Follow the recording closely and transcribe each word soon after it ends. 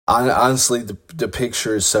honestly, the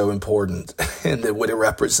picture is so important, and that what it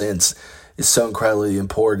represents is so incredibly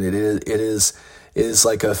important. It is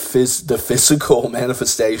like the physical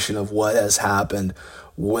manifestation of what has happened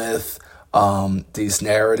with these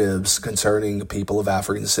narratives concerning the people of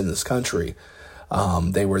African descent in this country.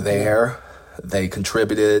 They were there, they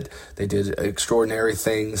contributed, they did extraordinary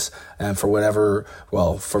things, and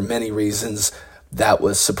for many reasons, that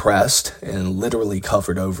was suppressed and literally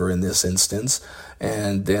covered over in this instance.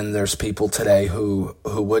 And then there's people today who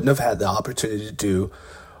wouldn't have had the opportunity to do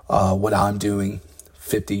what I'm doing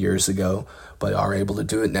 50 years ago, but are able to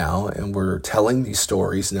do it now, and we're telling these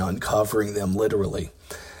stories and uncovering them literally.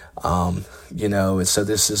 And so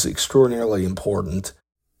this is extraordinarily important.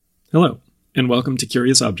 Hello, and welcome to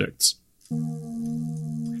Curious Objects.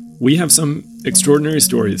 We have some extraordinary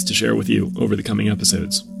stories to share with you over the coming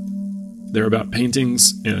episodes. They're about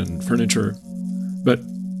paintings and furniture, but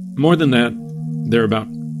more than that, they're about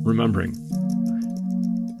remembering.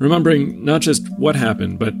 Remembering not just what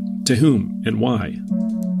happened, but to whom and why.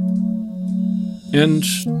 And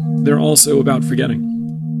they're also about forgetting.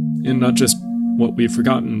 And not just what we've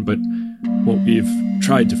forgotten, but what we've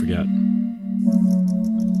tried to forget.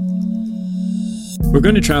 We're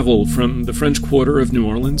going to travel from the French Quarter of New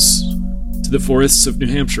Orleans to the forests of New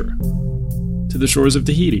Hampshire, to the shores of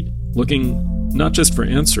Tahiti, looking not just for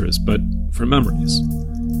answers, but for memories,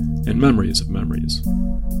 and memories of memories.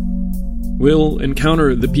 We'll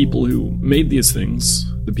encounter the people who made these things,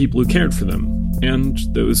 the people who cared for them, and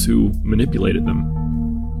those who manipulated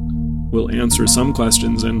them. We'll answer some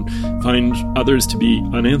questions and find others to be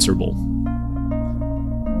unanswerable.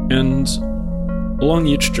 And along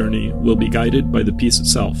each journey, we'll be guided by the piece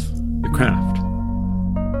itself, the craft,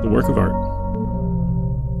 the work of art,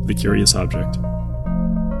 the curious object.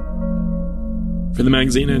 For the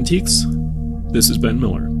magazine Antiques, this is Ben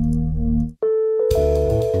Miller.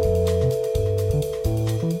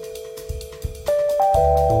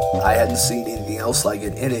 I hadn't seen anything else like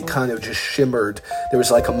it, and it kind of just shimmered. There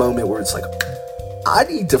was like a moment where it's like, I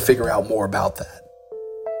need to figure out more about that.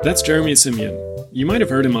 That's Jeremy Simeon. You might have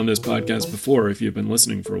heard him on this podcast before if you've been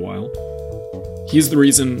listening for a while. He's the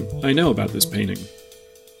reason I know about this painting.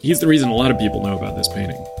 He's the reason a lot of people know about this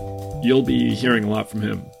painting. You'll be hearing a lot from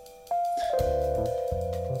him.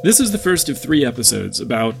 This is the first of 3 episodes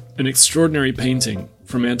about an extraordinary painting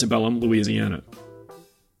from antebellum Louisiana.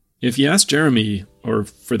 If you ask Jeremy, or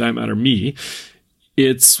for that matter me,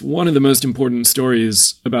 it's one of the most important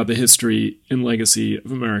stories about the history and legacy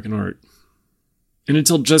of American art. And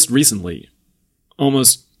until just recently,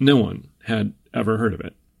 almost no one had ever heard of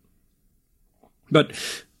it. But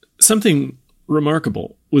something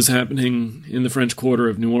remarkable was happening in the French Quarter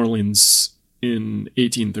of New Orleans in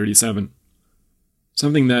 1837.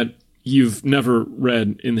 Something that you've never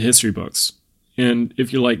read in the history books. And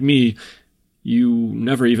if you're like me, you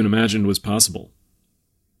never even imagined was possible.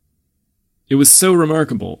 It was so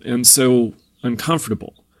remarkable and so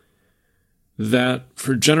uncomfortable that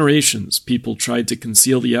for generations people tried to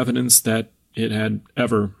conceal the evidence that it had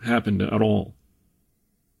ever happened at all.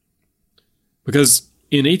 Because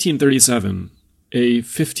in 1837, a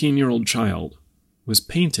 15-year-old child was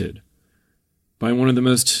painted by one of the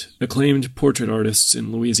most acclaimed portrait artists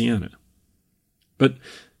in Louisiana. But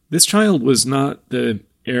this child was not the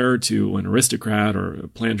heir to an aristocrat or a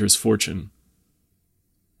planter's fortune.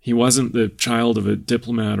 He wasn't the child of a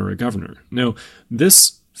diplomat or a governor. No,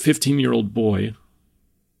 this 15-year-old boy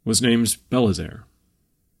was named Bélizaire.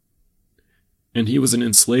 And he was an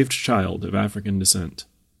enslaved child of African descent.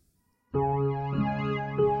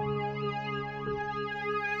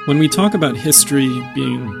 When we talk about history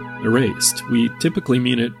being erased, we typically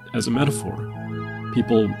mean it as a metaphor.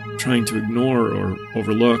 People trying to ignore or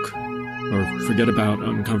overlook or forget about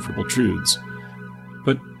uncomfortable truths.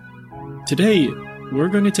 But today, we're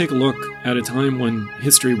going to take a look at a time when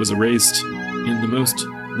history was erased in the most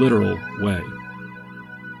literal way.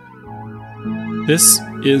 This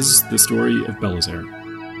is the story of Bélizaire.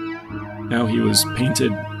 How he was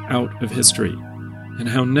painted out of history, and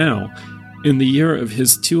how now, in the year of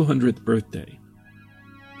his 200th birthday,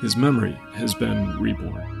 his memory has been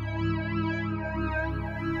reborn.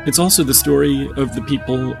 It's also the story of the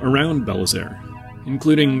people around Bélizaire,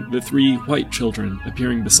 including the 3 white children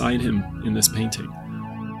appearing beside him in this painting,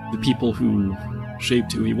 the people who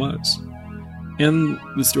shaped who he was, and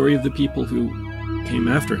the story of the people who came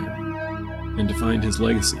after him and defined his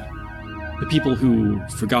legacy, the people who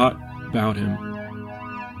forgot about him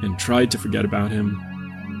and tried to forget about him,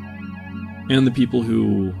 and the people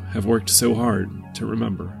who have worked so hard to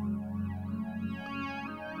remember.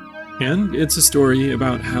 And it's a story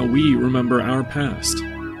about how we remember our past,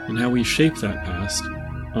 and how we shape that past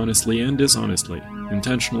honestly and dishonestly,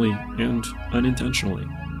 intentionally and unintentionally,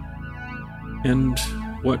 and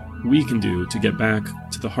what we can do to get back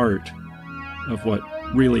to the heart of what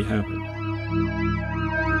really happened.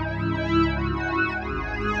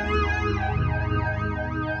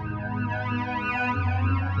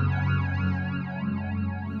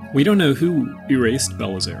 We don't know who erased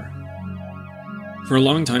Bélizaire. For a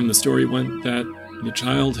long time, the story went that the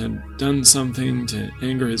child had done something to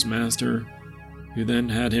anger his master, who then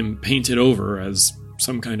had him painted over as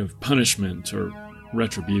some kind of punishment or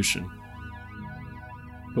retribution.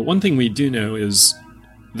 But one thing we do know is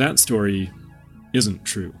that story isn't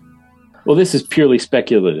true. Well, this is purely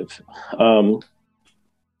speculative.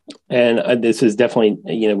 And this is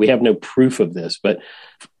definitely, we have no proof of this, but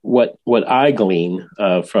what I glean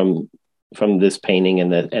from this painting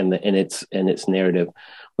and its narrative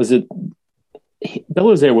was that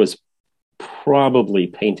Bélizaire was probably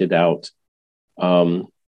painted out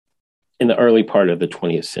in the early part of the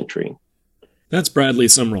 20th century. That's Bradley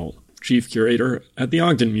Sumrall, chief curator at the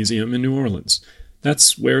Ogden Museum in New Orleans.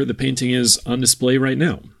 That's where the painting is on display right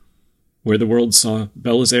now, where the world saw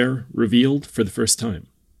Bélizaire revealed for the first time.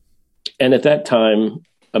 And at that time,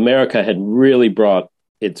 America had really brought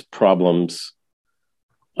its problems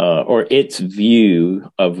or its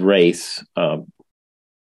view of race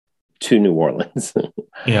to New Orleans.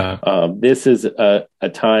 Yeah. This is a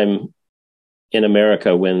time in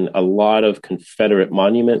America when a lot of Confederate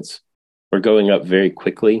monuments were going up very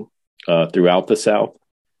quickly throughout the South.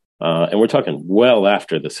 And we're talking well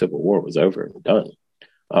after the Civil War was over and done.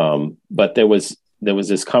 But there was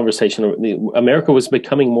this conversation. America was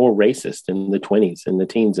becoming more racist in the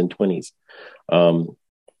teens and 20s.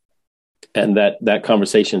 And that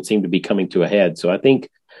conversation seemed to be coming to a head. So I think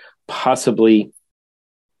possibly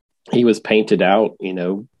he was painted out,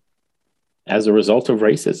 as a result of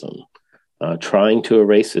racism, trying to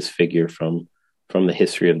erase this figure from the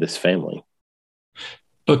history of this family.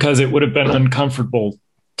 Because it would have been uncomfortable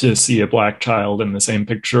to see a black child in the same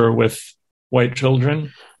picture with white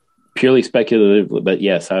children. Purely speculative, but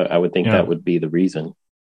yes, I would think that would be the reason.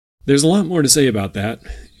 There's a lot more to say about that,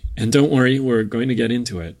 and don't worry, we're going to get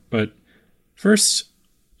into it. But first,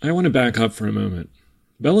 I want to back up for a moment.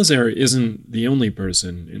 Bélizaire isn't the only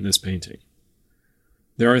person in this painting.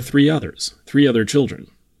 There are three other children,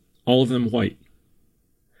 all of them white.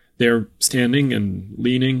 They're standing and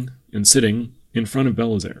leaning and sitting in front of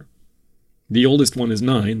Bélizaire. The oldest one is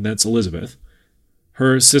 9, that's Elizabeth.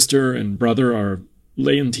 Her sister and brother are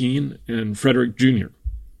Leontine and Frederick Jr.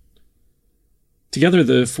 Together,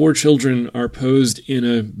 the 4 children are posed in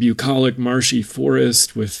a bucolic, marshy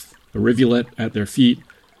forest with a rivulet at their feet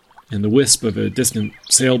and the wisp of a distant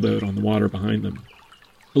sailboat on the water behind them.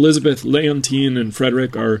 Elizabeth, Leontine, and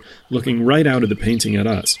Frederick are looking right out of the painting at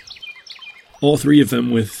us. All 3 of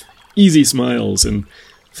them with easy smiles and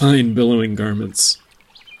fine billowing garments.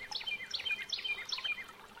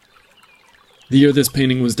 The year this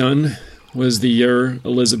painting was done was the year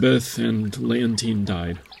Elizabeth and Leontine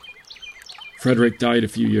died. Frederick died a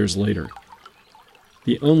few years later.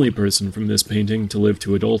 The only person from this painting to live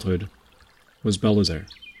to adulthood was Bélizaire.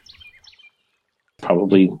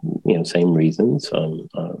 Probably, same reasons.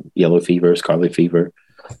 Yellow fever, scarlet fever,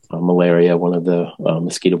 malaria, one of the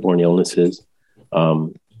mosquito-borne illnesses.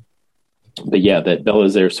 But yeah, that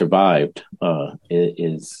Bélizaire survived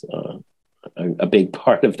is a big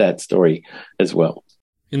part of that story as well.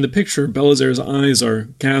 In the picture, Bélizaire's eyes are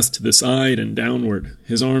cast to the side and downward.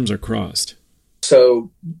 His arms are crossed. So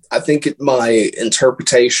I think my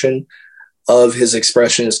interpretation of his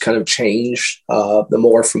expression has kind of changed the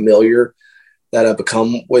more familiar that I've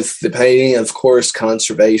become with the painting. Of course,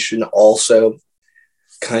 conservation also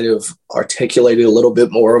kind of articulated a little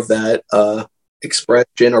bit more of that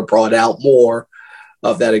expression or brought out more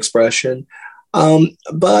of that expression.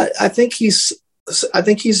 But I think he's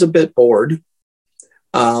a bit bored.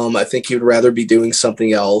 I think he would rather be doing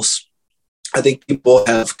something else. I think people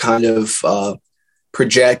have kind of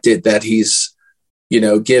projected that he's,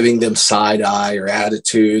 giving them side eye or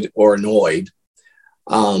attitude or annoyed.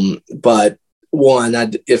 But one,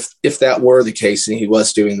 if that were the case and he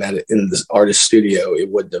was doing that in the artist studio, it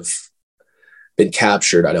wouldn't have been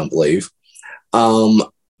captured, I don't believe.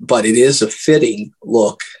 But it is a fitting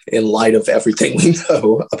look in light of everything we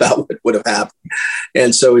know about what would have happened.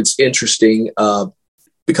 And so it's interesting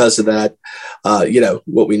because of that,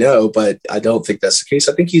 what we know, but I don't think that's the case.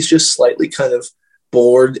 I think he's just slightly kind of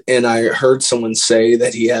bored. And I heard someone say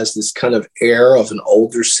that he has this kind of air of an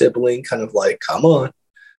older sibling, kind of like, come on,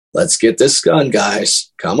 let's get this done,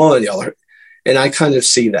 guys. Come on, y'all. And I kind of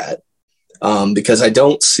see that because I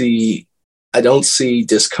don't see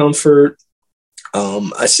discomfort.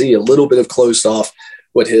 I see a little bit of closed off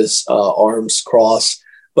with his arms crossed.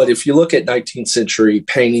 But if you look at 19th century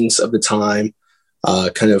paintings of the time,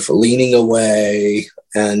 kind of leaning away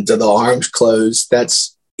and the arms closed,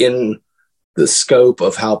 that's in the scope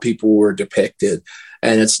of how people were depicted.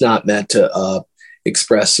 And it's not meant to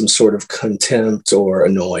express some sort of contempt or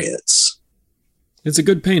annoyance. It's a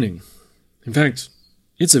good painting. In fact,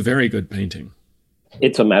 it's a very good painting.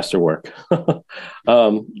 It's a masterwork.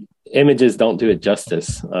 Images don't do it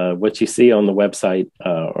justice. What you see on the website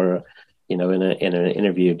or in an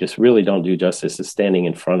interview just really don't do justice to standing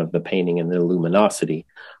in front of the painting and the luminosity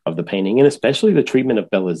of the painting, and especially the treatment of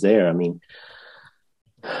Bélizaire. I mean,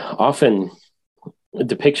 often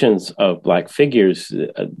depictions of Black figures,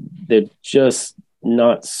 they're just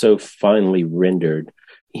not so finely rendered.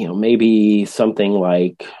 Maybe something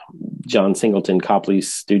like John Singleton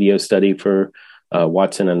Copley's studio study for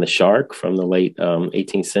Watson and the Shark from the late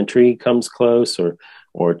 18th century comes close,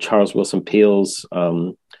 or Charles Wilson Peele's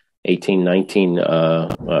 1819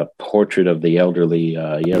 portrait of the elderly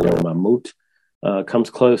Yellow Mammoth comes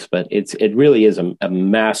close, but it really is a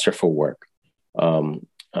masterful work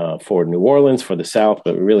for New Orleans, for the South,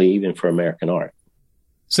 but really even for American art.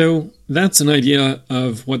 So that's an idea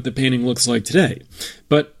of what the painting looks like today.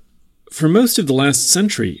 But for most of the last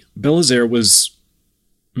century, Bélizaire was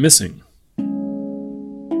missing.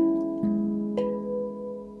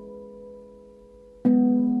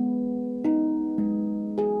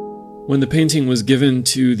 When the painting was given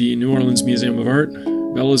to the New Orleans Museum of Art,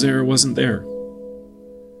 Bélizaire wasn't there.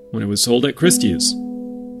 When it was sold at Christie's,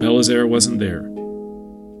 Bélizaire wasn't there.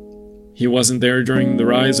 He wasn't there during the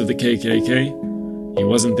rise of the KKK. He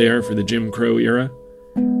wasn't there for the Jim Crow era.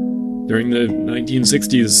 During the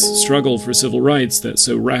 1960s struggle for civil rights that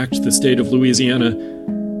so racked the state of Louisiana,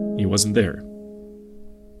 he wasn't there.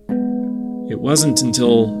 It wasn't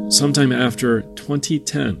until sometime after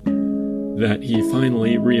 2010 that he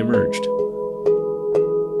finally reemerged.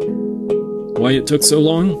 Why it took so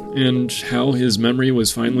long and how his memory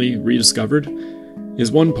was finally rediscovered is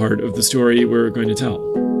one part of the story we're going to tell.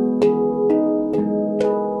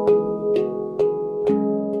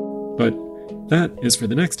 But that is for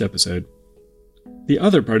the next episode. The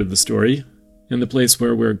other part of the story, and the place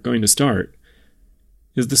where we're going to start,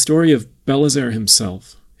 is the story of Bélizaire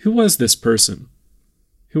himself. Who was this person?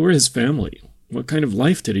 Who were his family? What kind of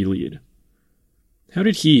life did he lead? How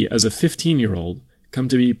did he, as a 15-year-old, come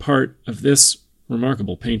to be part of this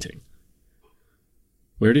remarkable painting?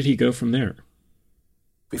 Where did he go from there?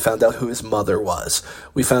 We found out who his mother was.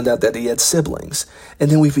 We found out that he had siblings. And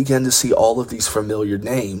then we began to see all of these familiar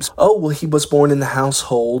names. Oh, well, he was born in the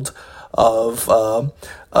household of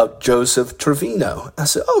Joseph Trevino. I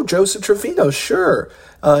said, oh, Joseph Trevino, sure.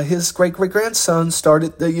 His great-great-grandson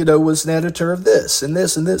was an editor of this and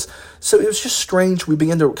this and this. So it was just strange. We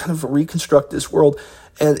began to kind of reconstruct this world.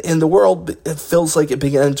 And in the world, it feels like it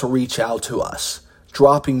began to reach out to us,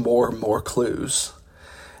 dropping more and more clues.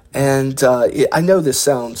 And I know this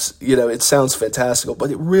sounds, it sounds fantastical,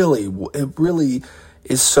 but it really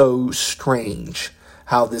is so strange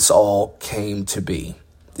how this all came to be.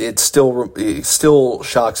 It still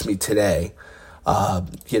shocks me today.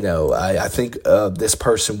 I think this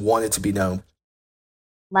person wanted to be known.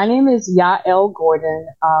 My name is Yael Gordon.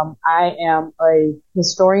 I am a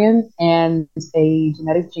historian and a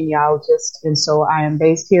genetic genealogist, and so I am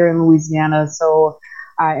based here in Louisiana. So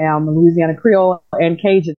I am a Louisiana Creole and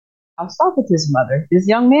Cajun. I'll start with his mother. This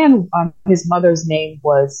young man, his mother's name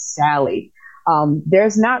was Sally.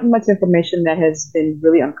 There's not much information that has been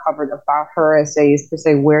really uncovered about her as per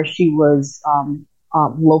se where she was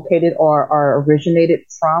located or originated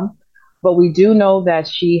from. But we do know that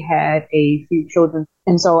she had a few children.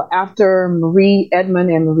 And so after Marie Edmond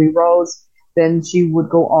and Marie Rose, then she would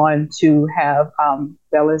go on to have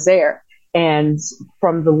Bélizaire. And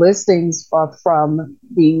from the listings from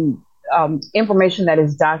the information that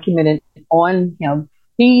is documented on him,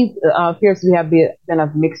 he appears to have been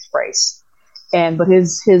of mixed race. But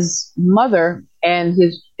his mother and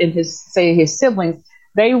his siblings,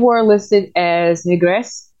 they were listed as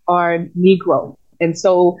Negress or Negro. And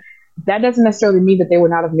so that doesn't necessarily mean that they were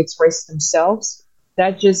not of mixed race themselves.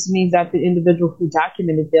 That just means that the individual who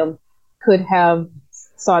documented them could have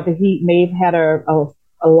thought that he may have had a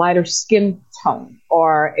lighter skin tone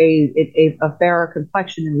or a fairer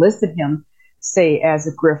complexion and listed him, say, as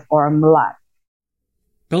a Griff or a mulat.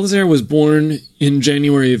 Bélizaire was born in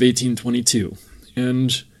January of 1822,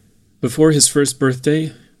 and before his first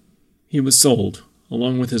birthday, he was sold,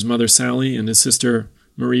 along with his mother Sally and his sister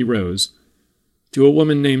Marie Rose, to a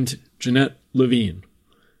woman named Jeanette Levine.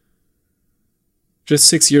 Just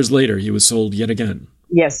 6 years later, he was sold yet again,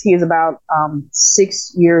 yes, he is about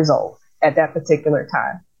 6 years old at that particular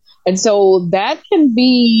time. And so that can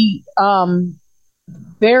be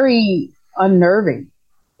very unnerving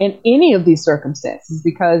in any of these circumstances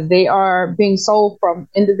because they are being sold from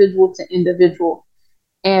individual to individual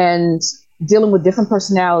and dealing with different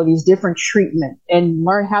personalities, different treatment, and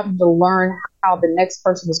having to learn how the next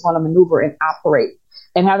person is going to maneuver and operate,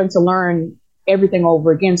 and having to learn everything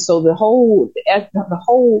over again. So the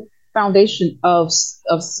whole foundation of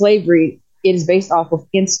slavery is based off of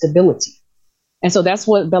instability, and so that's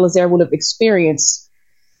what Bélizaire would have experienced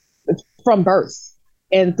from birth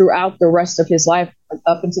and throughout the rest of his life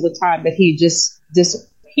up until the time that he just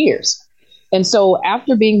disappears. And so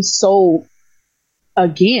after being sold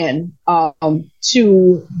again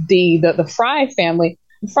to the Fry family,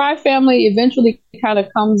 the Fry family eventually kind of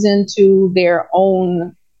comes into their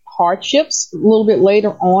own hardships a little bit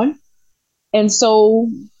later on. And so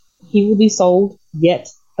he will be sold yet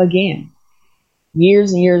again,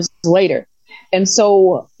 years and years later. And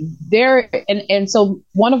so so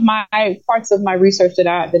one of my parts of my research that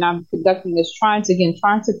I'm conducting is trying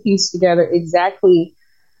to piece together exactly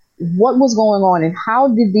what was going on and how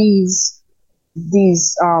did these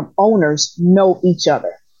owners know each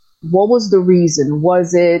other. What was the reason?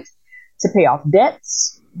 Was it to pay off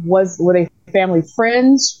debts? Were they family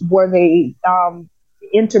friends? Were they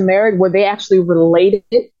intermarried? Were they actually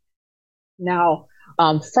related? Now,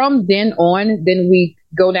 from then on, then we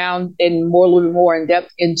go down a little bit more in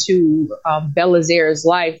depth into Bélizaire's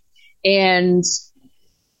life, and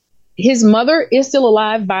his mother is still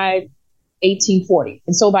alive by 1840,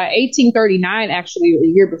 and so by 1839, actually a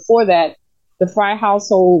year before that, the Fry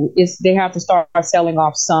household they have to start selling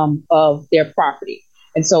off some of their property,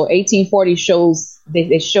 and so 1840 shows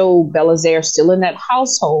they show Bélizaire still in that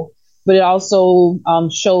household, but it also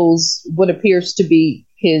shows what appears to be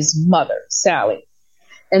his mother, Sally.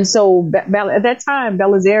 And so at that time,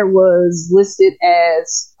 Bélizaire was listed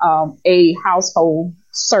as a household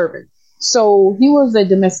servant. So he was a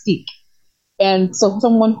domestique. And so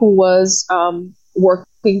someone who was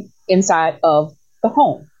working inside of the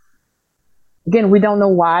home. Again, we don't know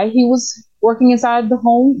why he was working inside the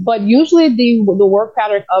home, but usually the work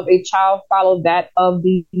pattern of a child followed that of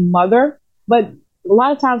the mother. But a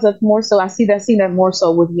lot of times that's more so, I've seen that more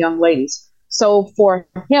so with young ladies. So for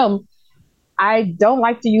him, I don't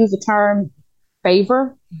like to use the term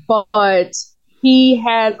favor, but he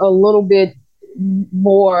had a little bit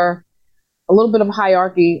of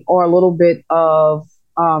hierarchy or a little bit of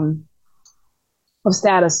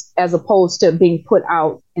status as opposed to being put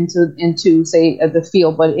out into say the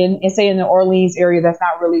field. But in the Orleans area, that's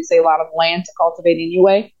not really a lot of land to cultivate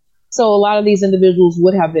anyway. So a lot of these individuals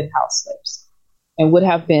would have been house slaves and would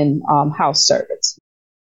have been house servants.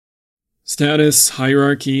 Status,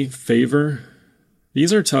 hierarchy, favor.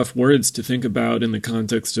 These are tough words to think about in the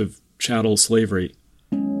context of chattel slavery.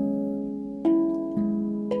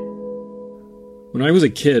 When I was a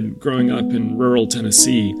kid growing up in rural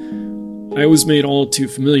Tennessee, I was made all too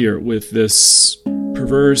familiar with this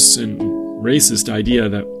perverse and racist idea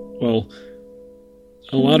that, well,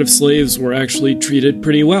 a lot of slaves were actually treated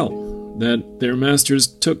pretty well, that their masters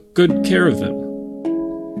took good care of them.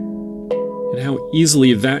 And how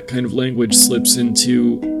easily that kind of language slips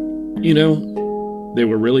into, they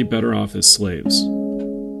were really better off as slaves.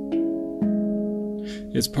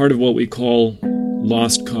 It's part of what we call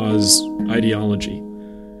lost cause ideology.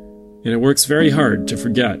 And it works very hard to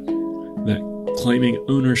forget that claiming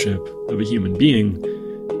ownership of a human being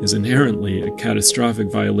is inherently a catastrophic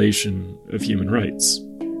violation of human rights.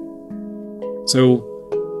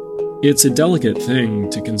 So, it's a delicate thing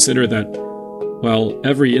to consider that while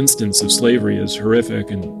every instance of slavery is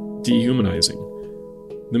horrific and dehumanizing,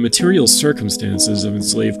 the material circumstances of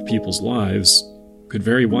enslaved people's lives could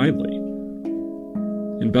vary widely.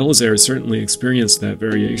 And Bélizaire certainly experienced that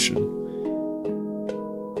variation.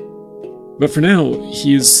 But for now,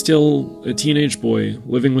 he's still a teenage boy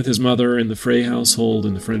living with his mother in the Frey household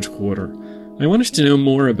in the French Quarter. I wanted to know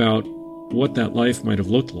more about what that life might have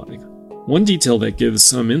looked like. One detail that gives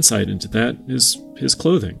some insight into that is his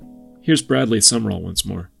clothing. Here's Bradley Summerall once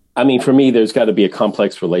more. I mean, for me, there's got to be a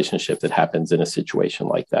complex relationship that happens in a situation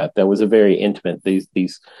like that. That was a very intimate.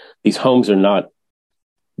 These homes are not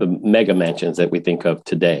the mega mansions that we think of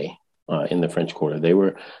today in the French Quarter.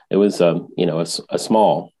 It was a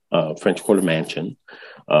small French Quarter mansion,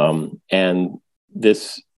 and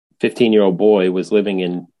this 15-year-old boy was living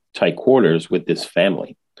in tight quarters with this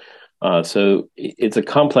family. So it's a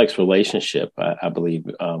complex relationship, I believe.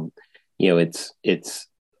 It's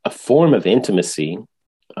a form of intimacy.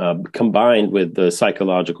 Combined with the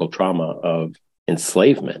psychological trauma of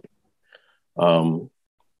enslavement.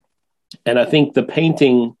 And I think the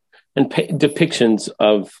painting and depictions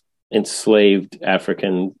of enslaved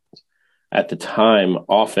Africans at the time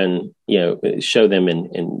often, show them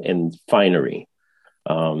in finery,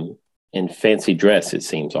 in fancy dress, it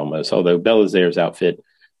seems almost. Although Bélizaire's outfit,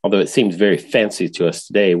 although it seems very fancy to us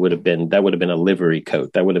today, would have been a livery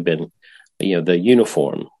coat. That would have been, the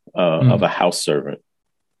uniform of a house servant,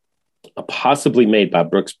 possibly made by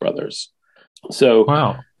Brooks Brothers. So,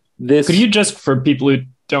 wow. Could you just, for people who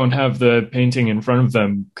don't have the painting in front of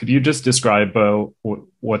them, could you just describe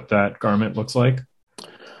what that garment looks like?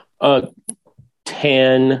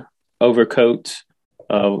 Tan overcoat,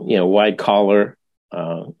 wide collar.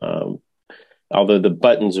 Although the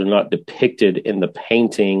buttons are not depicted in the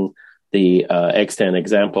painting, the extant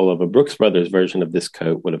example of a Brooks Brothers version of this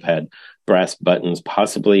coat would have had brass buttons,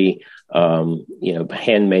 possibly,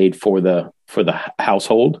 handmade for the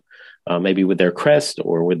household, maybe with their crest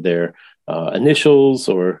or with their initials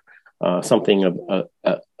or something of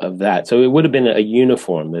that. So it would have been a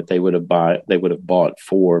uniform that they would have bought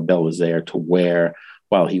for Bélizaire to wear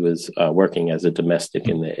while he was working as a domestic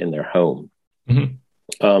in their home. Mm-hmm.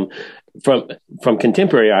 From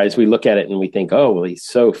contemporary eyes, we look at it and we think, oh, well, he's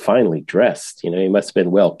so finely dressed. He must have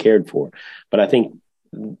been well cared for. But I think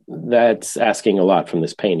that's asking a lot from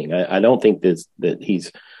this painting. I don't think that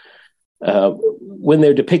he's when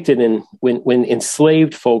they're depicted when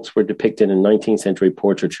enslaved folks were depicted in 19th century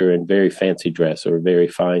portraiture in very fancy dress or very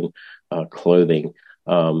fine clothing,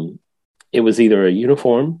 it was either a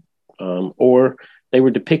uniform or they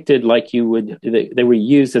were depicted like they were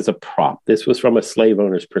used as a prop. This was from a slave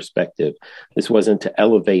owner's perspective. This wasn't to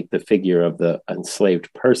elevate the figure of the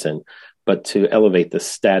enslaved person, but to elevate the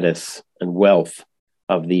status and wealth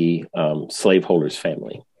of the slaveholder's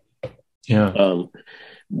family. Yeah.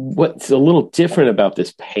 What's a little different about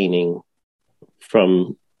this painting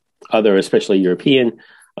from other, especially European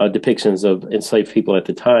depictions of enslaved people at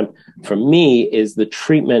the time, for me, is the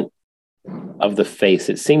treatment of the face.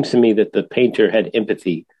 It seems to me that the painter had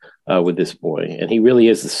empathy with this boy, and he really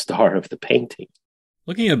is the star of the painting.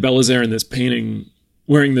 Looking at Bélizaire in this painting,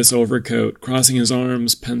 wearing this overcoat, crossing his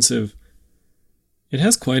arms, pensive, it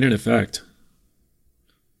has quite an effect.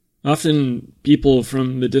 Often, people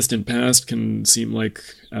from the distant past can seem like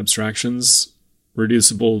abstractions,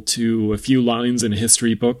 reducible to a few lines in a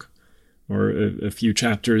history book or a few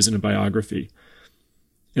chapters in a biography.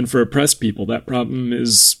 And for oppressed people, that problem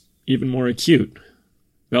is even more acute.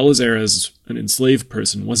 Bélizaire, as an enslaved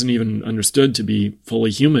person, wasn't even understood to be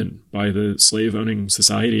fully human by the slave-owning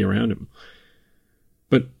society around him.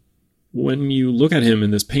 But when you look at him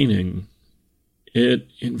in this painting, it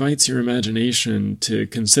invites your imagination to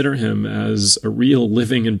consider him as a real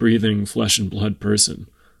living and breathing flesh and blood person.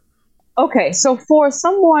 Okay, so for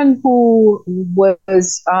someone who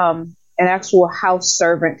was an actual house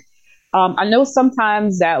servant, I know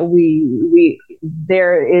sometimes that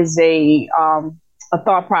there is a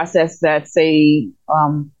thought process that say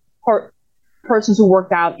persons who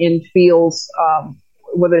worked out in fields,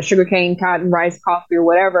 whether it's sugarcane, cotton, rice, coffee, or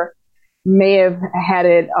whatever, may have had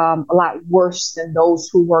it a lot worse than those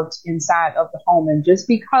who worked inside of the home. And just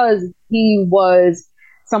because he was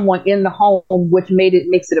someone in the home, which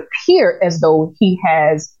makes it appear as though he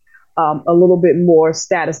has a little bit more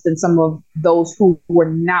status than some of those who were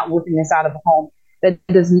not working inside of the home, that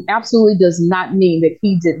absolutely does not mean that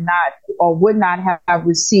he did not or would not have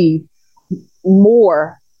received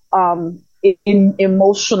more in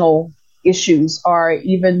emotional issues or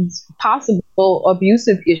even possible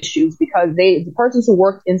abusive issues, because the persons who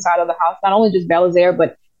worked inside of the house, not only just Bélizaire,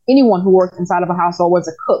 but anyone who worked inside of a house or was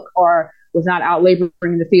a cook or was not out laboring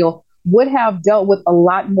in the field, would have dealt with a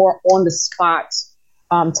lot more on the spot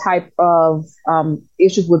type of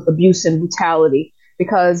issues with abuse and brutality,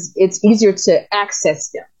 because it's easier to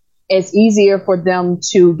access them. It's easier for them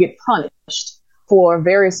to get punished for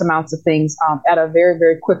various amounts of things at a very,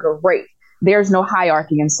 very quicker rate. There's no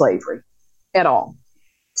hierarchy in slavery at all.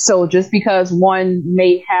 So just because one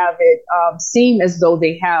may have it seem as though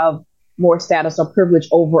they have more status or privilege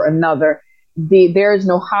over another, there is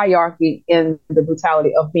no hierarchy in the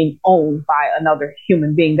brutality of being owned by another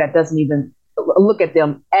human being that doesn't even look at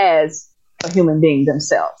them as a human being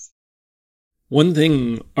themselves. One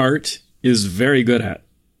thing art is very good at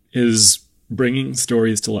is bringing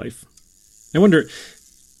stories to life. I wonder,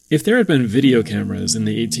 if there had been video cameras in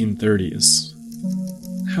the 1830s,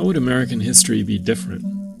 how would American history be different?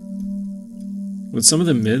 Would some of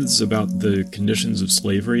the myths about the conditions of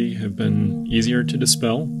slavery have been easier to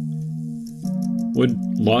dispel? Would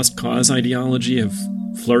lost cause ideology have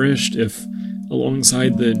flourished if,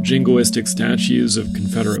 alongside the jingoistic statues of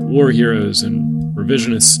Confederate war heroes and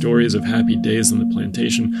revisionist stories of happy days on the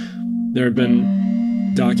plantation, there had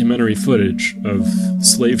been documentary footage of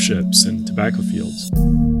slave ships and tobacco fields.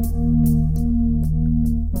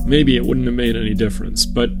 Maybe it wouldn't have made any difference,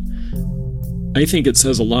 but I think it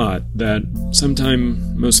says a lot that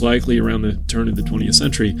sometime, most likely around the turn of the 20th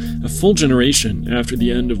century, a full generation after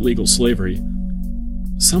the end of legal slavery,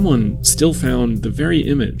 someone still found the very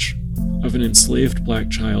image of an enslaved black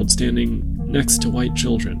child standing next to white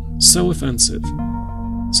children so offensive,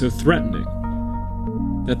 so threatening,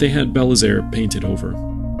 that they had Bélizaire painted over.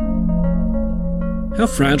 How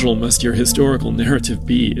fragile must your historical narrative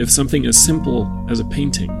be if something as simple as a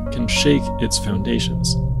painting can shake its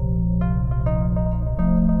foundations?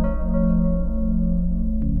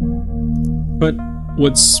 But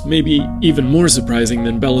what's maybe even more surprising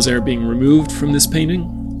than Bélizaire being removed from this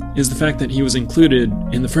painting is the fact that he was included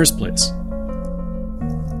in the first place.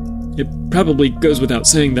 It probably goes without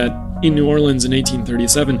saying that in New Orleans in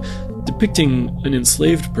 1837, depicting an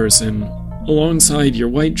enslaved person alongside your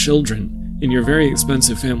white children in your very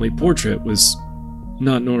expensive family portrait was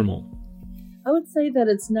not normal. I would say that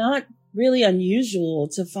it's not really unusual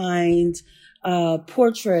to find a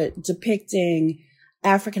portrait depicting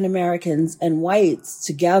African Americans and whites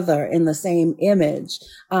together in the same image.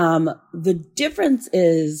 The difference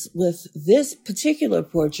is with this particular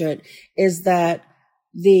portrait is that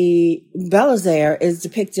the Bélizaire is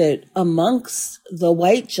depicted amongst the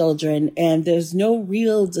white children, and there's no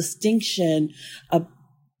real distinction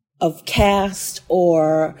of caste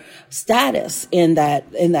or status in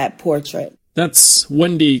that portrait. That's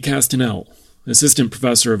Wendy Castanel, assistant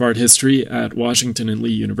professor of art history at Washington and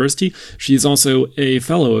Lee University. She's also a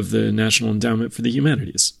fellow of the National Endowment for the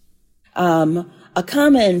Humanities. A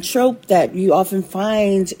common trope that you often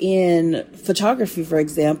find in photography, for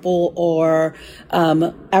example, or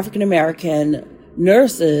African-American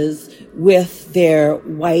nurses with their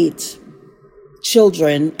white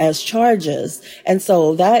children as charges. And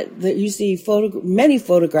so that you see many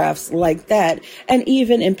photographs like that. And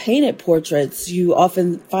even in painted portraits, you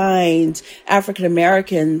often find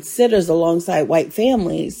African-American sitters alongside white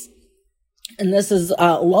families. And this is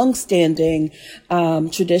a longstanding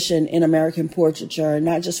tradition in American portraiture,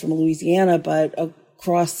 not just from Louisiana, but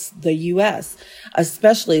across the U.S.,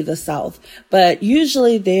 especially the South. But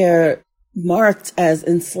usually they're marked as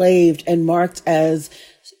enslaved and marked as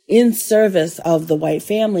in service of the white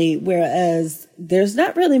family, whereas there's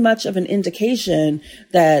not really much of an indication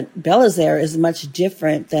that Bélizaire is much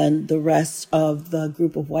different than the rest of the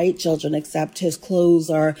group of white children, except his clothes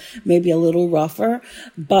are maybe a little rougher.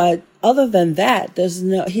 But other than that,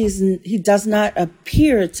 he does not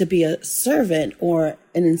appear to be a servant or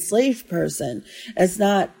an enslaved person. It's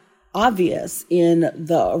not obvious in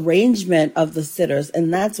the arrangement of the sitters,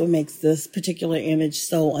 and that's what makes this particular image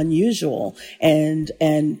so unusual and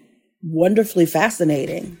wonderfully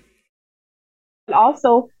fascinating.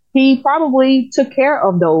 Also, he probably took care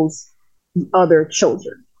of those other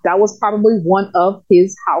children. That was probably one of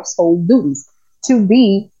his household duties, to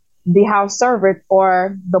be the house servant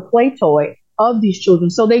or the play toy of these children.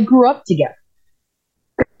 So they grew up together.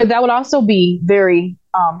 That would also be very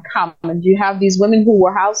common. You have these women who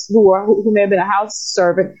may have been a house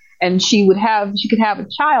servant, and she could have a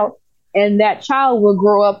child, and that child will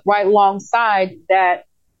grow up right alongside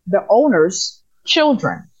the owner's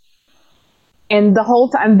children. And the whole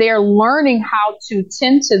time they're learning how to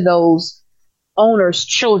tend to those owners'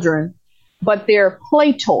 children, but they're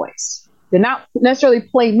play toys. They're not necessarily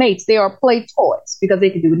playmates. They are play toys because they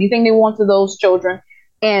can do anything they want to those children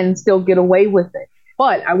and still get away with it.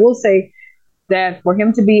 But I will say that for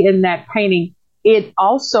him to be in that painting, it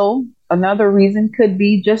also, another reason could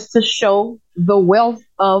be just to show the wealth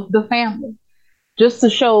of the family. Just to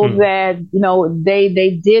show that,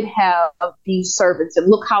 they did have these servants, and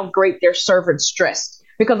look how great their servants dressed.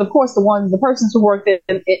 Because, of course, the persons who worked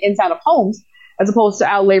inside of homes, as opposed to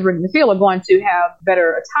out laboring in the field, are going to have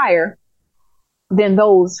better attire than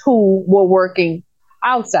those who were working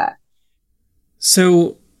outside.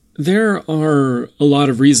 So there are a lot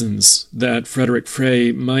of reasons that Frederick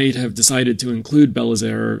Frey might have decided to include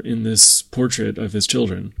Bélizaire in this portrait of his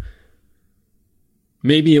children.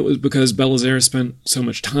 Maybe it was because Bélizaire spent so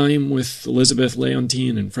much time with Elizabeth,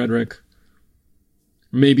 Leontine, and Frederick.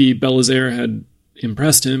 Maybe Bélizaire had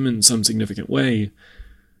impressed him in some significant way.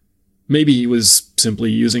 Maybe he was simply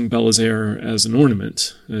using Bélizaire as an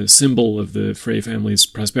ornament, a symbol of the Frey family's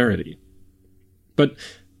prosperity. But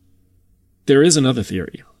there is another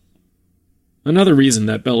theory. Another reason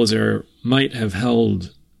that Bélizaire might have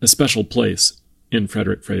held a special place in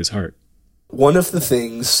Frederick Frey's heart. One of the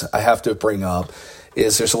things I have to bring up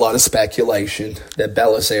is there's a lot of speculation that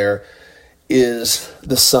Bélizaire is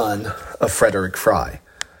the son of Frederick Frey.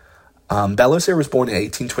 Bélizaire was born in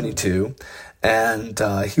 1822, and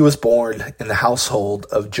he was born in the household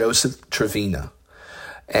of Joseph Trevena.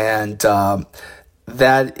 And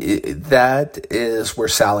that is where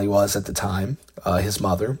Sally was at the time, his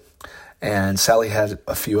mother. And Sally had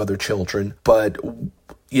a few other children. But,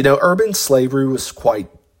 urban slavery was quite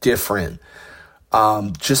different.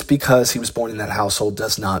 Just because he was born in that household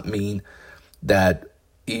does not mean that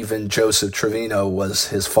even Joseph Trevena was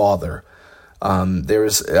his father.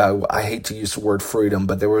 I hate to use the word freedom,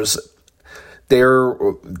 but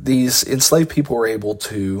these enslaved people were able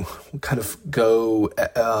to kind of go,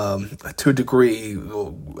 to a degree,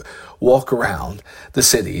 walk around the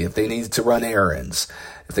city if they needed to run errands,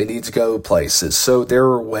 if they needed to go places. So there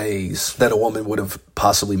were ways that a woman would have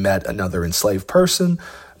possibly met another enslaved person,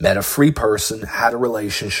 met a free person, had a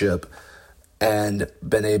relationship, and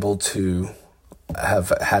been able to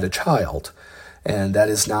have had a child. And that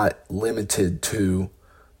is not limited to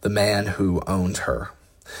the man who owned her.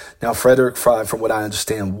 Now, Frederick Fry, from what I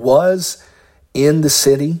understand, was in the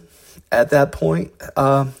city at that point.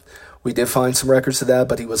 We did find some records of that,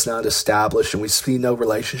 but he was not established, and we see no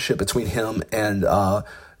relationship between him and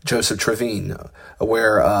Joseph Trevena,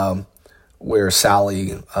 where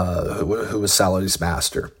Sally, who was Sally's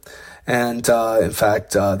master. And in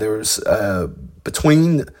fact, there was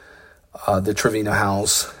between the Trevena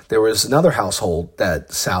house, there was another household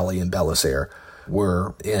that Sally and Bélizaire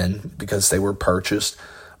were in because they were purchased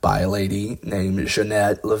by a lady named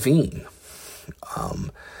Jeanette Levine.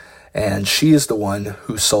 And she is the one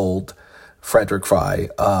who sold Frederick Fry,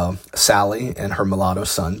 Sally, and her mulatto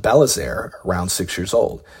son, Bélizaire, around 6 years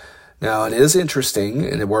old. Now, it is interesting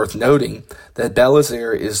and worth noting that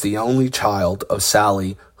Bélizaire is the only child of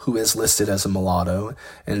Sally who is listed as a mulatto,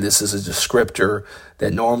 and this is a descriptor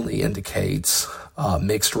that normally indicates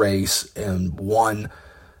mixed race and one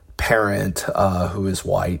parent who is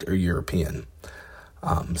white or European.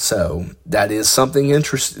 So that is something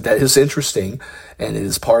interesting, and it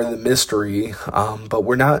is part of the mystery. But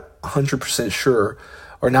we're not 100% sure,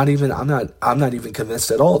 or not even. I'm not even convinced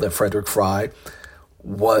at all that Frederick Fry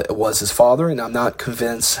was his father, and I'm not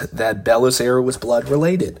convinced that Bélizaire was blood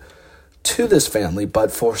related to this family.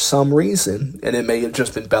 But for some reason, and it may have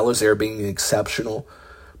just been Bélizaire being an exceptional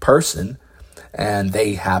person, and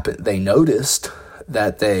they noticed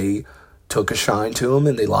that they took a shine to him,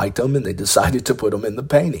 and they liked him, and they decided to put him in the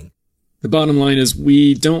painting. The bottom line is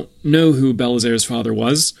we don't know who Bélizaire's father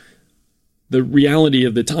was. The reality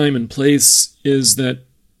of the time and place is that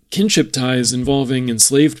kinship ties involving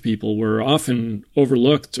enslaved people were often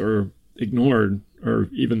overlooked or ignored or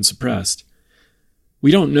even suppressed.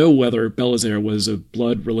 We don't know whether Bélizaire was a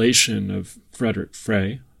blood relation of Frederick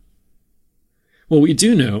Fray. What we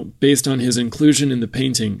do know, based on his inclusion in the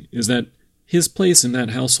painting, is that his place in that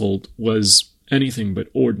household was anything but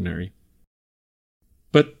ordinary.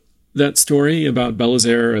 But that story about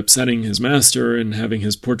Bélizaire upsetting his master and having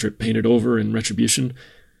his portrait painted over in retribution,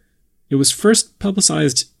 it was first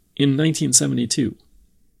publicized in 1972,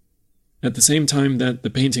 at the same time that the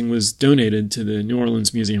painting was donated to the New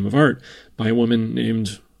Orleans Museum of Art by a woman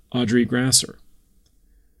named Audrey Grasser.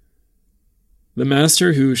 The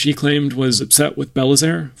master who she claimed was upset with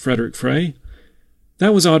Bélizaire, Frederick Fray,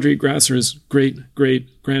 that was Audrey Grasser's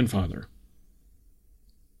great-great-grandfather.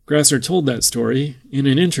 Grasser told that story in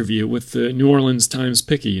an interview with the New Orleans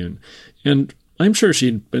Times-Picayune, and I'm sure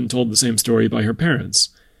she'd been told the same story by her parents.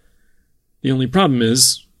 The only problem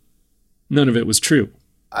is, none of it was true.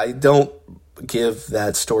 I don't give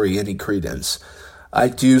that story any credence. I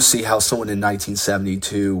do see how someone in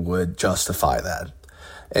 1972 would justify that.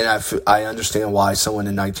 And I understand why someone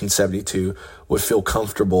in 1972 would feel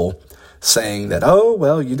comfortable saying that, oh,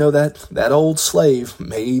 well, that old slave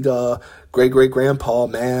made great-great-grandpa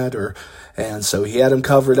mad, and so he had him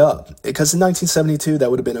covered up. Because in 1972, that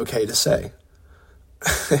would have been okay to say.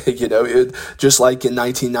 Just like in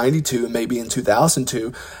 1992 and maybe in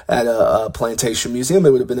 2002 at a plantation museum,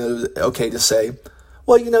 it would have been okay to say,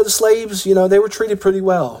 well, the slaves, they were treated pretty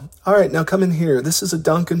well. All right, now come in here. This is a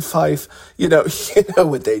Duncan Fife. You know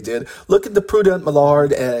what they did. Look at the Prudent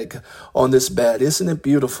Millard egg on this bed. Isn't it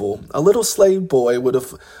beautiful? A little slave boy would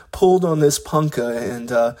have pulled on this punka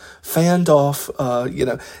and fanned off,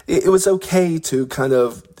 It was okay to kind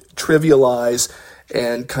of trivialize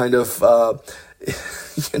and kind of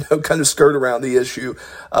kind of skirt around the issue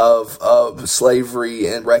of slavery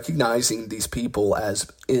and recognizing these people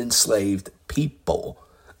as enslaved people,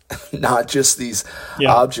 not just these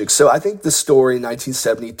objects. So I think the story in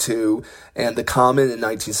 1972 and the comment in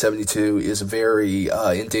 1972 is very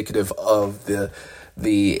indicative of the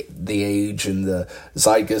age and the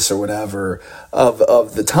zeitgeist or whatever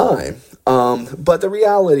of the time. But the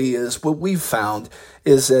reality is, what we've found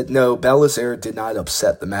is that no, Bélizaire did not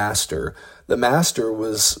upset the master. The master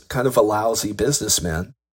was kind of a lousy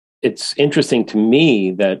businessman. It's interesting to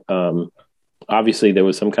me that obviously there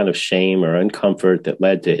was some kind of shame or uncomfort that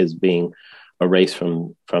led to his being erased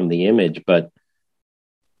from the image. But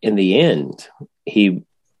in the end, he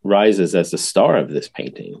rises as the star of this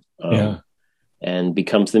painting and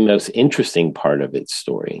becomes the most interesting part of its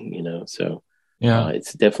story, So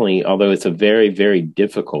it's definitely, although it's a very, very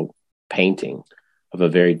difficult painting of a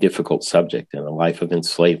very difficult subject and a life of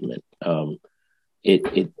enslavement,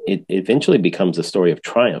 it eventually becomes a story of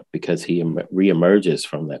triumph because he reemerges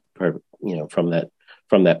from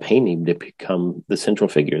that painting to become the central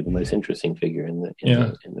figure, the most interesting figure in the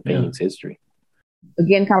painting's history.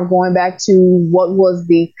 Again, kind of going back to what was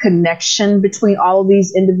the connection between all of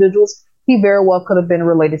these individuals, he very well could have been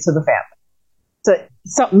related to the family, to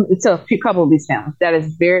a couple of these families. That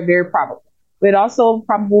is very, very probable. But also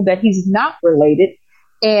probable that he's not related,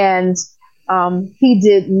 and he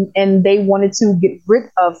didn't, and they wanted to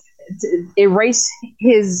erase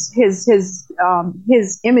his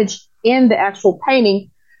image in the actual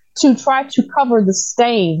painting to try to cover the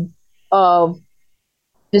stain of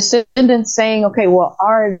descendants saying, okay, well,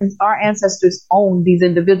 our ancestors owned these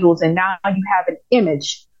individuals, and now you have an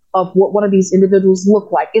image of what one of these individuals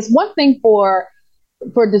look like. It's one thing for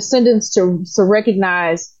descendants to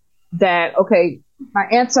recognize that, okay, my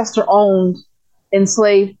ancestor owned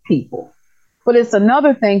enslaved people. But it's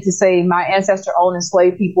another thing to say my ancestor owned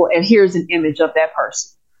enslaved people, and here's an image of that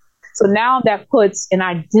person. So now that puts an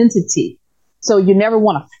identity. So you never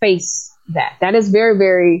want to face that. That is very,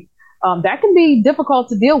 very, that can be difficult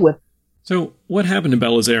to deal with. So what happened to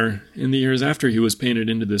Bélizaire in the years after he was painted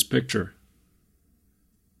into this picture?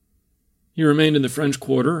 He remained in the French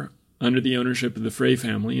Quarter under the ownership of the Frey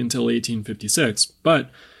family until 1856, but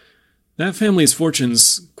that family's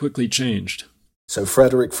fortunes quickly changed. So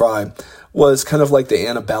Frederick Frey was kind of like the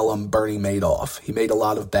antebellum Bernie Madoff. He made a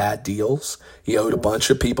lot of bad deals. He owed a bunch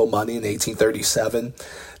of people money in 1837.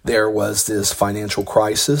 There was this financial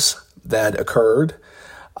crisis that occurred.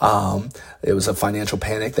 It was a financial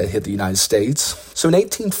panic that hit the United States. So in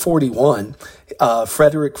 1841,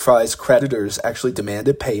 Frederick Frey's creditors actually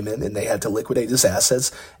demanded payment, and they had to liquidate his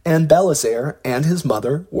assets, and Bélizaire and his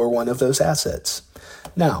mother were one of those assets.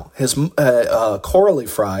 Now, his Coralie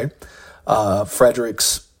Frey,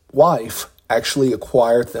 Frederick's wife, actually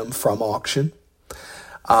acquired them from auction.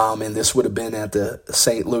 And this would have been at the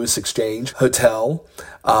St. Louis Exchange Hotel,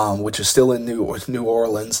 which is still in New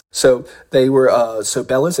Orleans. So they were,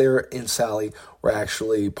 Bélizaire and Sally were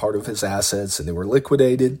actually part of his assets, and they were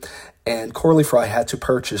liquidated. And Coralie Frey had to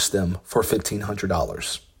purchase them for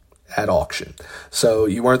 $1,500 at auction. So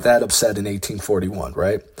you weren't that upset in 1841,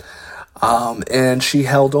 right? And she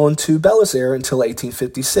held on to Bélizaire until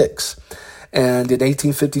 1856. And in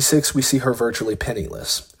 1856, we see her virtually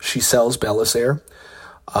penniless. She sells Bélizaire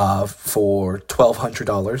for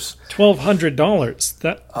 $1,200.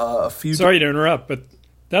 $1,200. Sorry to interrupt, but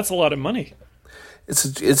that's a lot of money.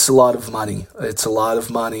 It's a lot of money. It's a lot of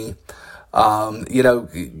money. I'm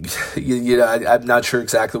not sure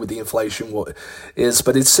exactly what the inflation is,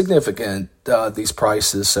 but it's significant. These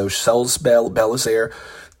prices. So she sells Bélizaire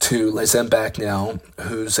to Les Bagnell,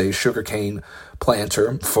 who's a sugarcane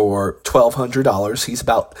planter, for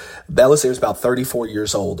 $1,200. Bélizaire's about 34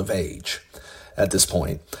 years old of age at this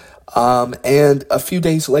point. And a few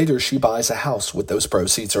days later, she buys a house with those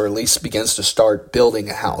proceeds, or at least begins to start building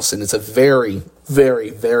a house. And it's a very, very,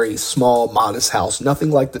 very small, modest house. Nothing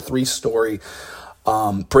like the 3-story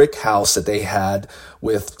brick house that they had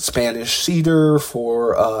with Spanish cedar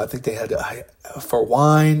for, I think they had for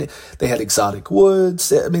wine. They had exotic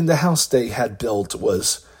woods. I mean, the house they had built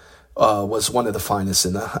was one of the finest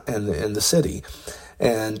in the city.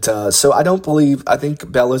 And so I think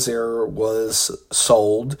Bélizaire was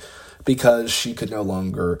sold because she could no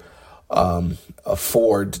longer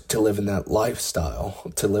afford to live that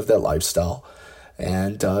lifestyle.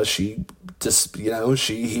 And he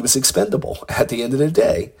was expendable at the end of the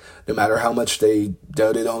day. No matter how much they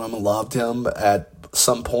doted on him and loved him at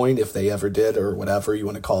some point, if they ever did, or whatever you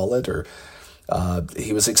want to call it, or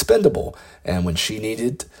he was expendable. And when she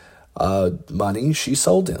needed money, she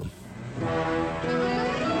sold him.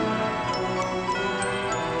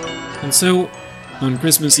 And so, on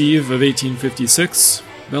Christmas Eve of 1856,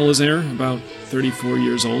 Bélizaire, about 34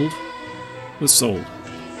 years old, was sold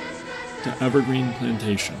to Evergreen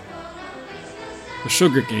Plantation, a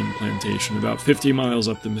sugarcane plantation about 50 miles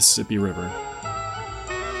up the Mississippi River.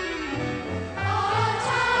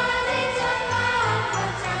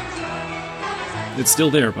 It's still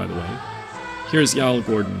there, by the way. Here's Yael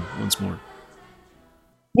Gordon once more.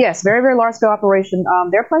 Yes, very, very large scale operation.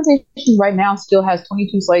 Their plantation right now still has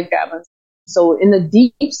 22 slave cabins. So in the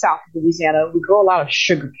deep south of Louisiana, we grow a lot of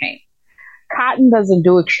sugar cane. Cotton doesn't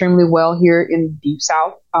do extremely well here in the deep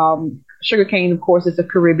south. Sugarcane, of course, is a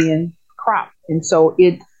Caribbean crop. And so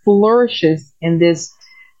it flourishes in this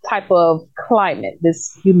type of climate,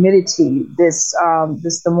 this humidity,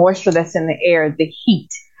 the moisture that's in the air, the heat,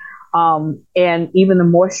 and even the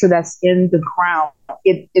moisture that's in the ground.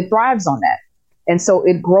 It thrives on that. And so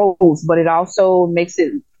it grows, but it also makes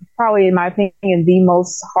it probably, in my opinion, the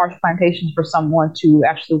most harsh plantation for someone to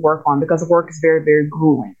actually work on, because the work is very, very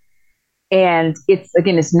grueling. And it's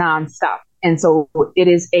nonstop. And so it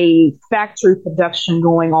is a factory production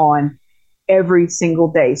going on every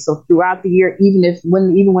single day. So throughout the year, even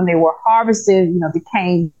when they were harvesting, the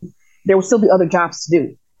cane, there will still be other jobs to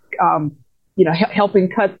do. Helping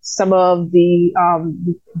cut some of the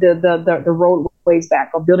roadways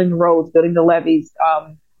back, or building the roads, building the levees,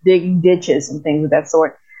 digging ditches and things of that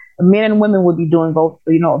sort. Men and women would be doing both,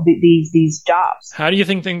 these jobs. How do you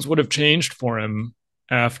think things would have changed for him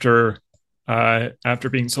after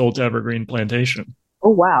being sold to Evergreen Plantation? Oh,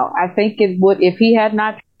 wow. I think it would, if he had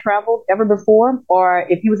not traveled ever before, or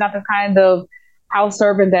if he was not the kind of house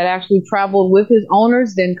servant that actually traveled with his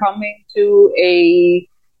owners, then coming to a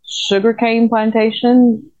sugarcane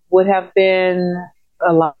plantation would have been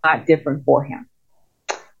a lot different for him.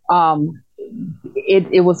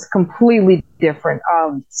 It was completely different.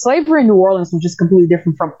 Slavery in New Orleans was just completely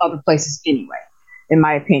different from other places anyway, in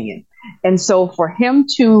my opinion. And so for him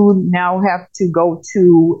to now have to go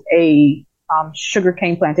to a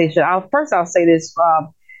sugarcane plantation, I'll say this,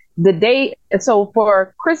 the day, so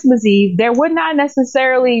for Christmas Eve, there would not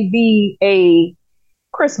necessarily be a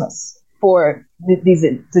Christmas for these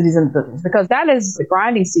individuals, because that is the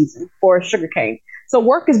grinding season for sugarcane. So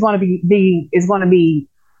work is going to be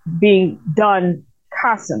being done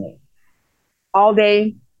constantly, all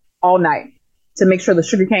day, all night, to make sure the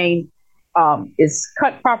sugarcane is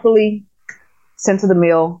cut properly, sent to the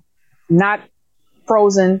mill, not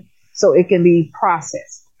frozen, so it can be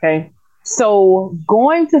processed. Okay. So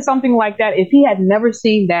going to something like that, if he had never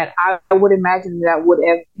seen that, I would imagine that would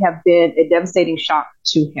have been a devastating shock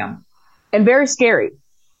to him, and very scary,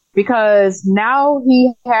 because now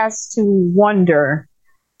he has to wonder.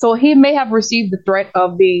 So he may have received the threat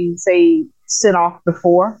of being, say, sent off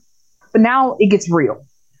before, but now it gets real,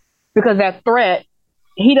 because that threat,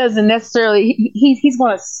 he doesn't necessarily, he's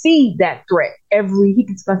going to see that threat every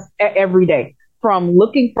day,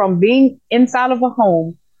 from being inside of a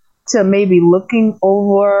home to maybe looking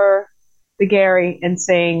over the Gary and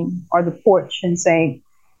saying, or the porch, and saying,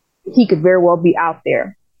 he could very well be out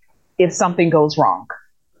there if something goes wrong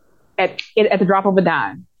at the drop of a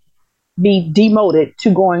dime, be demoted to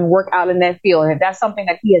going work out in that field. And if that's something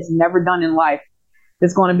that he has never done in life,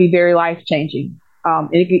 it's going to be very life changing. And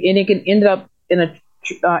it can end up in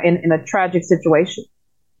a tragic situation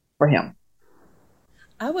for him.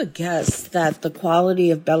 I would guess that the quality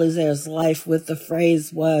of Bélizaire's life with the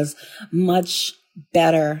phrase was much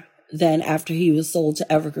better than after he was sold to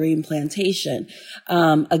Evergreen Plantation.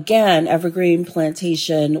 Again, Evergreen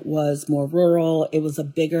Plantation was more rural. It was a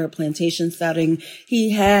bigger plantation setting.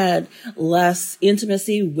 He had less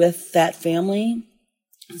intimacy with that family.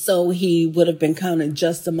 So he would have been counted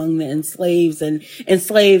just among the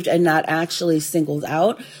enslaved and not actually singled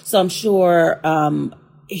out. So I'm sure,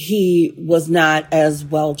 he was not as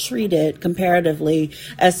well treated comparatively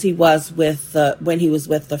as he was when he was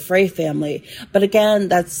with the Frey family. But again,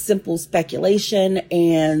 that's simple speculation,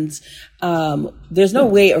 and there's no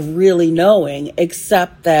way of really knowing,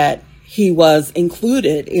 except that he was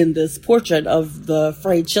included in this portrait of the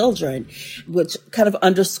Frey children, which kind of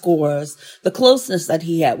underscores the closeness that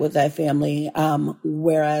he had with that family,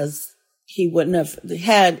 whereas he wouldn't have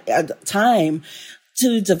had time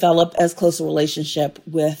to develop as close a relationship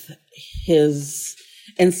with his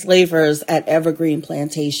enslavers at Evergreen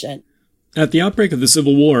Plantation. At the outbreak of the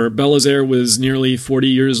Civil War, Bélizaire was nearly 40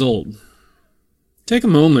 years old. Take a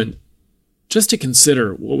moment just to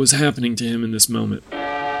consider what was happening to him in this moment.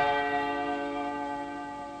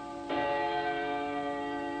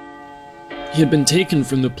 He had been taken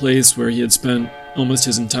from the place where he had spent almost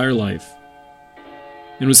his entire life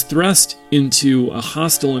and was thrust into a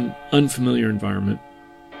hostile and unfamiliar environment.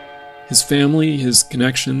 His family, his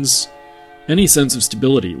connections, any sense of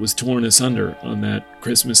stability was torn asunder on that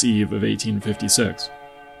Christmas Eve of 1856.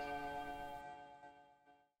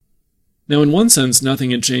 Now, in one sense,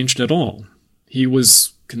 nothing had changed at all. He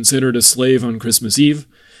was considered a slave on Christmas Eve,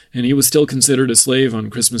 and he was still considered a slave on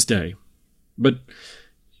Christmas Day. But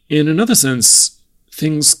in another sense,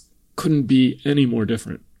 things couldn't be any more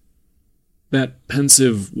different. That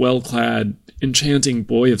pensive, well-clad, enchanting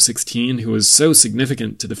boy of 16 who was so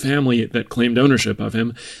significant to the family that claimed ownership of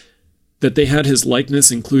him that they had his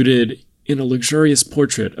likeness included in a luxurious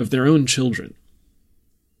portrait of their own children,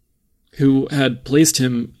 who had placed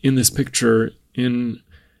him in this picture in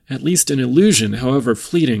at least an illusion, however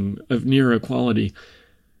fleeting, of near equality.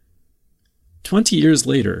 20 years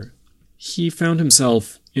later, he found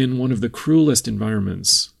himself in one of the cruelest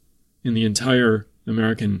environments in the entire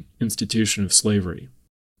American institution of slavery,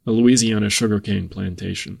 a Louisiana sugarcane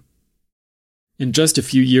plantation. And just a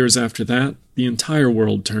few years after that, the entire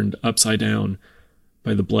world turned upside down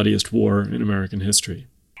by the bloodiest war in American history.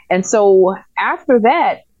 And so after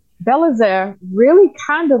that, Bélizaire really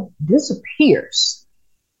kind of disappears.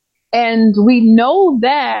 And we know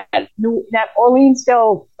that Orleans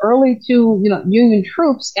fell early to Union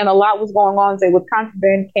troops, and a lot was going on, say, with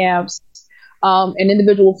contraband camps, and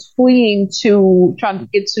individuals fleeing trying to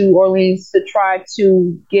get to Orleans to try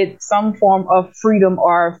to get some form of freedom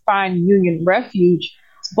or find Union refuge.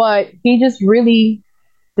 But he just really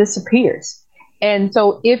disappears. And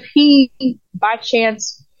so if he by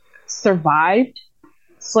chance survived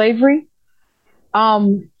slavery,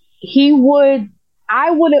 he would,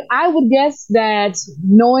 I would guess that,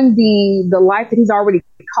 knowing the life that he's already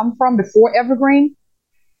come from before Evergreen,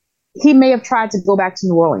 he may have tried to go back to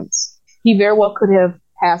New Orleans. He very well could have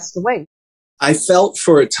passed away. I felt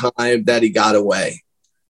for a time that he got away.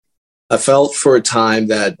 I felt for a time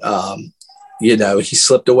that, he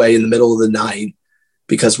slipped away in the middle of the night,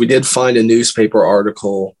 because we did find a newspaper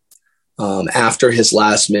article after his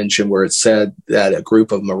last mention where it said that a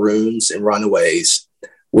group of Maroons and runaways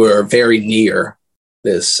were very near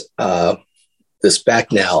this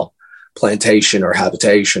Becknell plantation or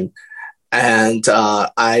habitation. And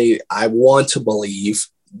I want to believe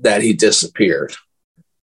that he disappeared.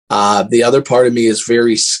 The other part of me is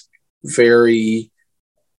very, very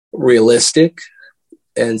realistic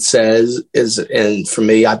and and for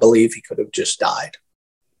me, I believe he could have just died,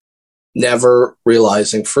 never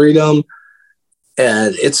realizing freedom.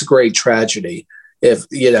 And it's a great tragedy, if,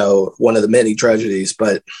 one of the many tragedies,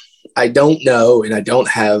 but I don't know. And I don't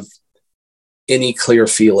have any clear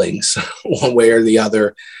feelings one way or the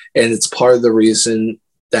other. And it's part of the reason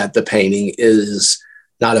that the painting is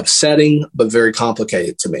not upsetting, but very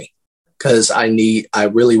complicated to me, because I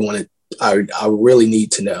really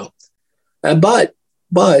need to know.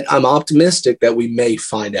 But I'm optimistic that we may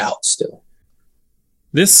find out still.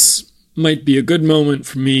 This might be a good moment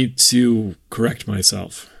for me to correct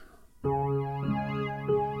myself.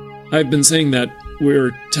 I've been saying that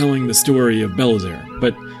we're telling the story of Bélizaire,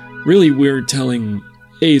 but really we're telling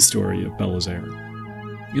a story of Bélizaire.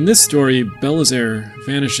 In this story, Bélizaire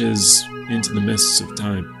vanishes into the mists of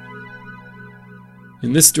time.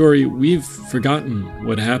 In this story, we've forgotten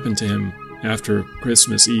what happened to him after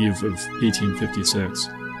Christmas Eve of 1856.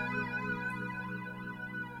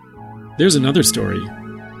 There's another story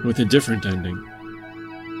with a different ending.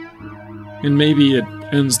 And maybe it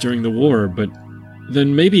ends during the war, but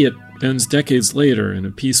then maybe it ends decades later in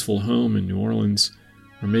a peaceful home in New Orleans,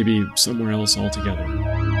 or maybe somewhere else altogether.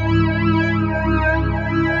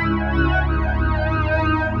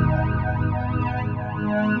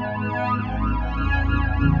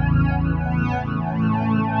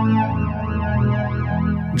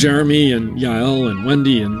 Jeremy and Yael and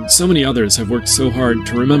Wendy and so many others have worked so hard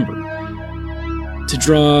to remember, to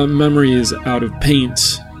draw memories out of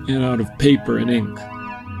paint and out of paper and ink.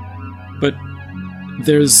 But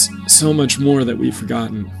there's so much more that we've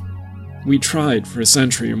forgotten. We tried for a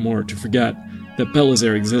century or more to forget that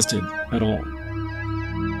Bélizaire existed at all.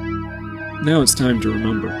 Now it's time to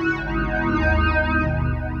remember.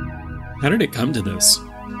 How did it come to this?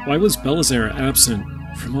 Why was Bélizaire absent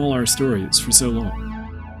from all our stories for so long?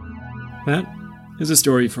 That is a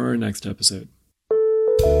story for our next episode.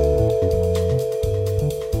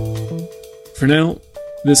 For now,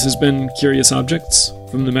 this has been Curious Objects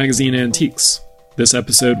from the magazine Antiques. This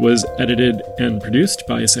episode was edited and produced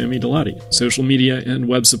by Sammy Delati. Social media and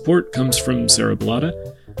web support comes from Sarah Bellata.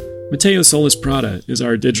 Mateo Solis Prada is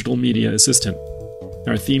our digital media assistant.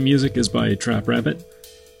 Our theme music is by Trap Rabbit,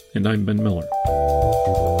 and I'm Ben Miller.